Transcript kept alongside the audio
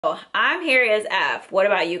I'm hairy as F. What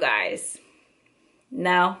about you guys?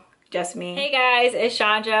 No, just me. Hey guys, it's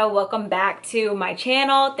Chandra. Welcome back to my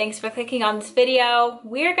channel. Thanks for clicking on this video.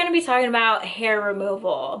 We're gonna be talking about hair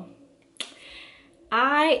removal.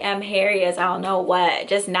 I am hairy as I don't know what.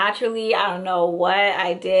 Just naturally, I don't know what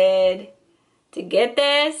I did to get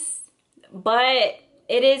this, but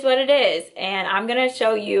it is what it is. And I'm gonna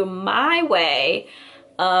show you my way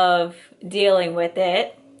of dealing with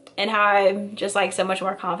it and how I'm just like so much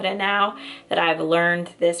more confident now that I've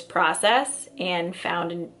learned this process and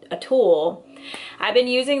found a tool. I've been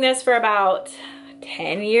using this for about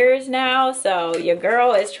 10 years now, so your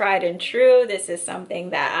girl is tried and true. This is something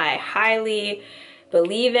that I highly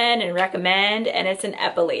believe in and recommend, and it's an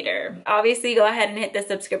epilator. Obviously, go ahead and hit the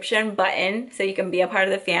subscription button so you can be a part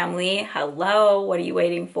of the family. Hello, what are you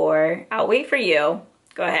waiting for? I'll wait for you.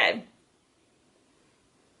 Go ahead.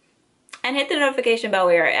 And hit the notification bell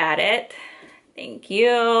while you're at it. Thank you.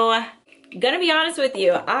 Gonna be honest with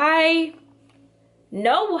you, I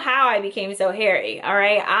know how I became so hairy, all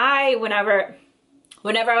right? Whenever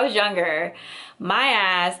I was younger, my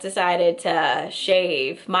ass decided to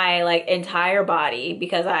shave my like entire body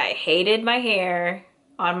because I hated my hair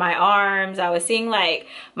on my arms. I was seeing like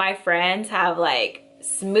my friends have like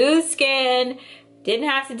smooth skin, didn't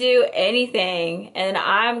have to do anything, and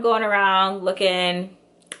I'm going around looking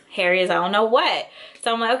hairy as I don't know what.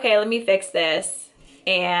 So I'm like, okay, let me fix this.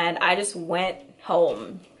 And I just went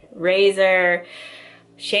home, razor,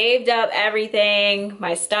 shaved up everything,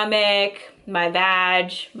 my stomach, my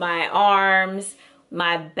vag, my arms,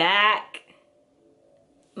 my back,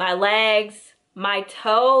 my legs, my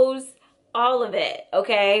toes, all of it,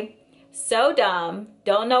 okay? So dumb,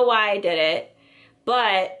 don't know why I did it,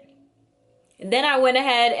 but then I went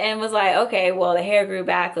ahead and was like, okay, well, the hair grew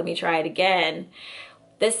back, let me try it again.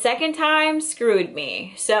 The second time screwed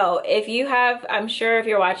me. So if you have, I'm sure if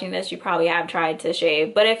you're watching this, you probably have tried to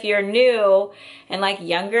shave, but if you're new and like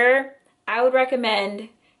younger, I would recommend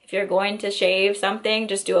if you're going to shave something,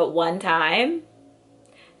 just do it one time.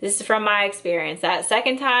 This is from my experience. That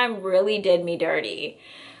second time really did me dirty.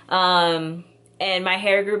 And my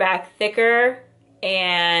hair grew back thicker,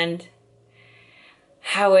 and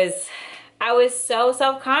I was so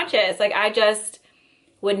self-conscious. Like I just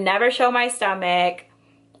would never show my stomach.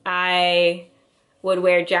 I would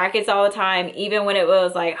wear jackets all the time, even when it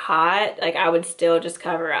was like hot, like I would still just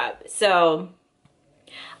cover up. So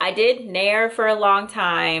I did nair for a long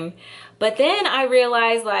time, but then I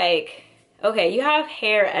realized like, okay, you have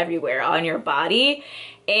hair everywhere on your body,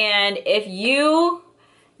 and if you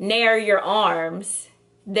nair your arms,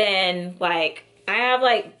 then like I have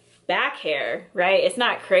like back hair, right? It's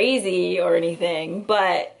not crazy or anything,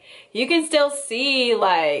 but you can still see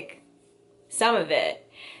like some of it.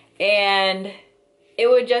 And it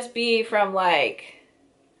would just be from like,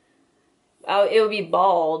 it would be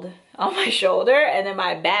bald on my shoulder, and then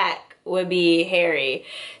my back would be hairy.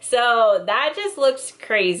 So that just looks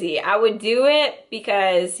crazy. I would do it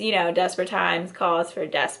because, you know, desperate times calls for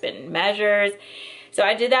desperate measures. So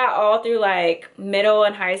I did that all through like middle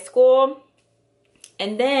and high school.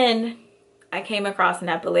 And then I came across an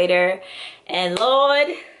epilator, and Lord,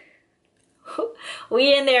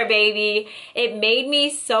 we in there, baby. It made me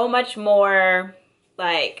so much more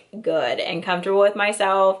like good and comfortable with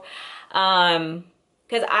myself,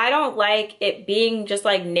 because I don't like it being just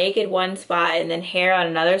like naked one spot and then hair on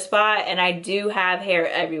another spot. And I do have hair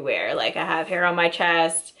everywhere. Like I have hair on my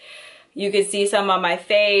chest, you can see some on my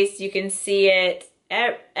face, you can see it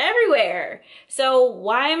everywhere. So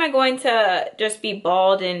why am I going to just be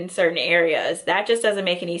bald in certain areas? That just doesn't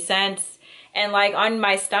make any sense. And like on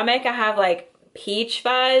my stomach, I have like peach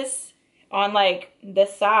fuzz on like the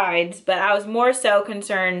sides, but I was more so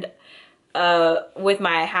concerned with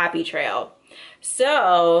my happy trail.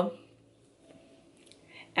 So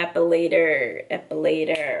epilator,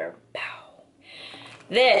 pow.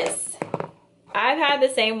 This, I've had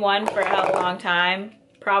the same one for a long time.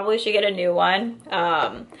 Probably should get a new one,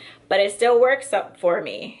 but it still works up for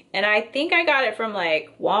me. And I think I got it from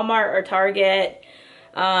like Walmart or Target.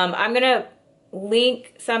 I'm gonna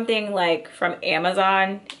link something like from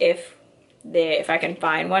Amazon if I can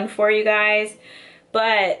find one for you guys,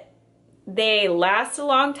 but they last a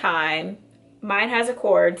long time. Mine has a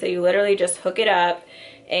cord, so you literally just hook it up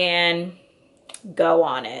and go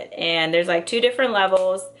on it. And there's like 2 different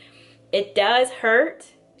levels. It does hurt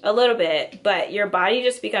a little bit, but your body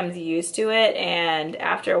just becomes used to it, and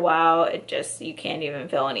after a while you can't even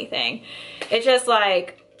feel anything. It's just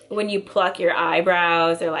like when you pluck your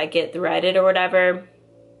eyebrows or like get threaded or whatever.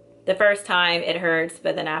 The first time it hurts,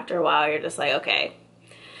 but then after a while you're just like, okay,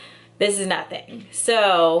 this is nothing.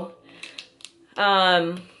 So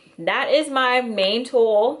that is my main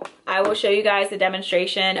tool. I will show you guys the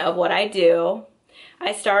demonstration of what I do.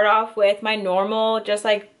 I start off with my normal, just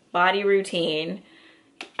like body routine.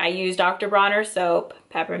 I use Dr. Bronner soap.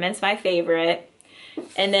 Peppermint's my favorite.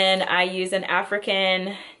 And then I use an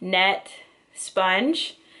African net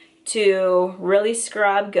sponge to really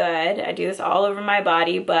scrub good. I do this all over my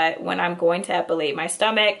body, but when I'm going to epilate my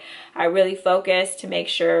stomach, I really focus to make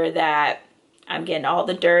sure that I'm getting all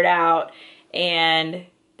the dirt out, and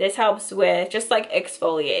this helps with just like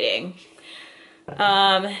exfoliating.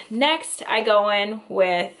 Next I go in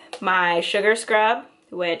with my sugar scrub,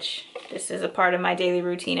 which this is a part of my daily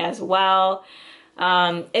routine as well.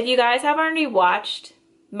 If you guys have already watched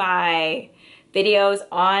my videos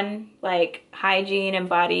on like hygiene and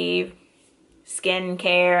body skin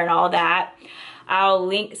care and all that, I'll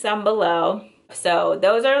link some below. So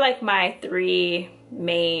those are like my three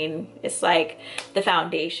main, it's like the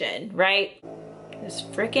foundation, right? This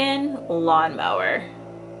freaking lawnmower.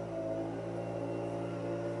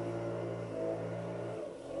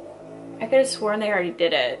 I could have sworn they already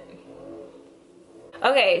did it.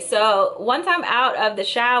 Okay, so once I'm out of the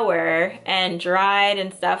shower and dried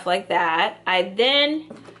and stuff like that, I then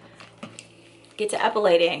get to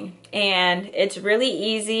epilating, and it's really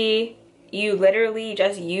easy. You literally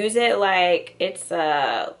just use it like it's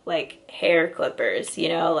like hair clippers, you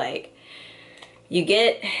know, like you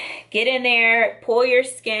get in there, pull your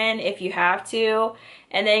skin if you have to,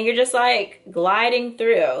 and then you're just like gliding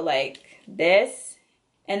through like this,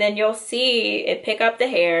 and then you'll see it pick up the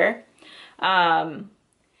hair.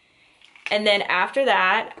 And then after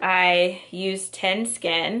that, I use Thin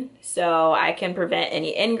Skin so I can prevent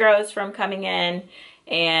any ingrowns from coming in,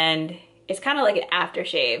 and it's kind of like an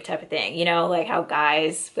aftershave type of thing, you know, like how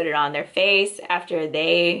guys put it on their face after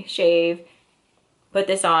they shave. Put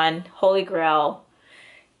this on, holy grail.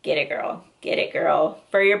 Get it, girl. Get it, girl.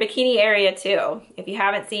 For your bikini area too. If you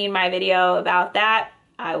haven't seen my video about that,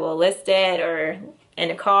 I will list it or in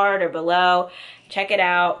a card or below. Check it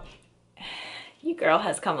out. Your girl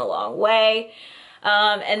has come a long way.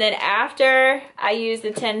 And then after I use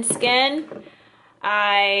the Thin Skin,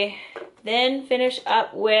 I then finish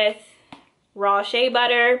up with raw shea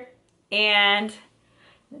butter, and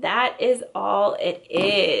that is all it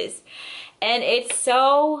is. And it's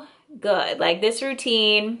so good. Like this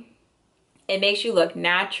routine, it makes you look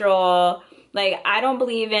natural. Like I don't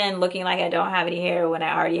believe in looking like I don't have any hair when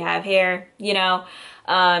I already have hair, you know?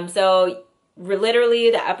 So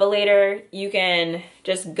literally the epilator, you can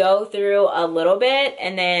just go through a little bit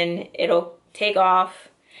and then it'll take off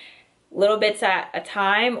little bits at a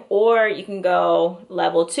time, or you can go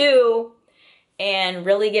level 2 and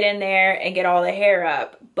really get in there and get all the hair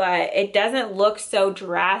up. But it doesn't look so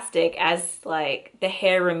drastic as like the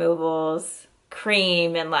hair removals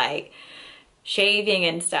cream and like shaving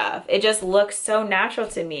and stuff. It just looks so natural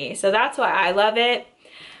to me. So that's why I love it.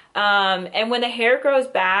 And when the hair grows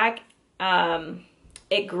back,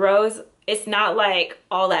 it grows, it's not like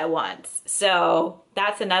all at once. So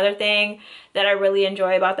that's another thing that I really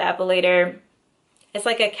enjoy about the epilator. It's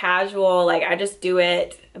like a casual, like I just do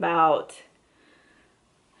it about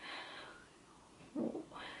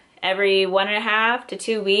every 1.5 to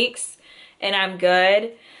 2 weeks and I'm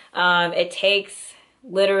good. It takes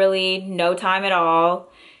literally no time at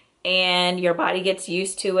all and your body gets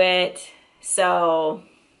used to it. So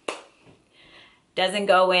doesn't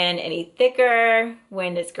go in any thicker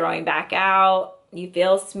when it's growing back out. You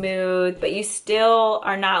feel smooth, but you still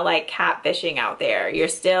are not like catfishing out there. You're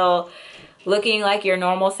still looking like your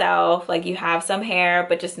normal self, like you have some hair,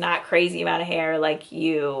 but just not crazy amount of hair like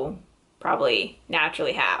you probably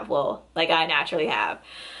naturally have. Well, like I naturally have.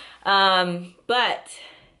 But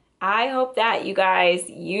I hope that you guys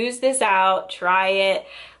use this out, try it.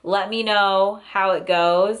 Let me know how it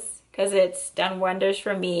goes, because it's done wonders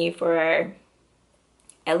for me for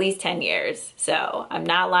at least 10 years. So I'm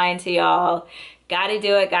not lying to y'all. Gotta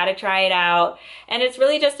do it, gotta try it out. And it's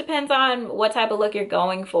really just depends on what type of look you're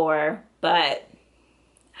going for, but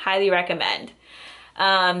highly recommend.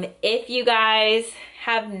 If you guys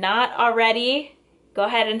have not already, go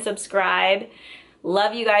ahead and subscribe.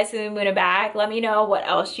 Love you guys to the moon and back. Let me know what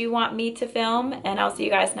else you want me to film, and I'll see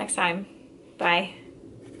you guys next time. Bye.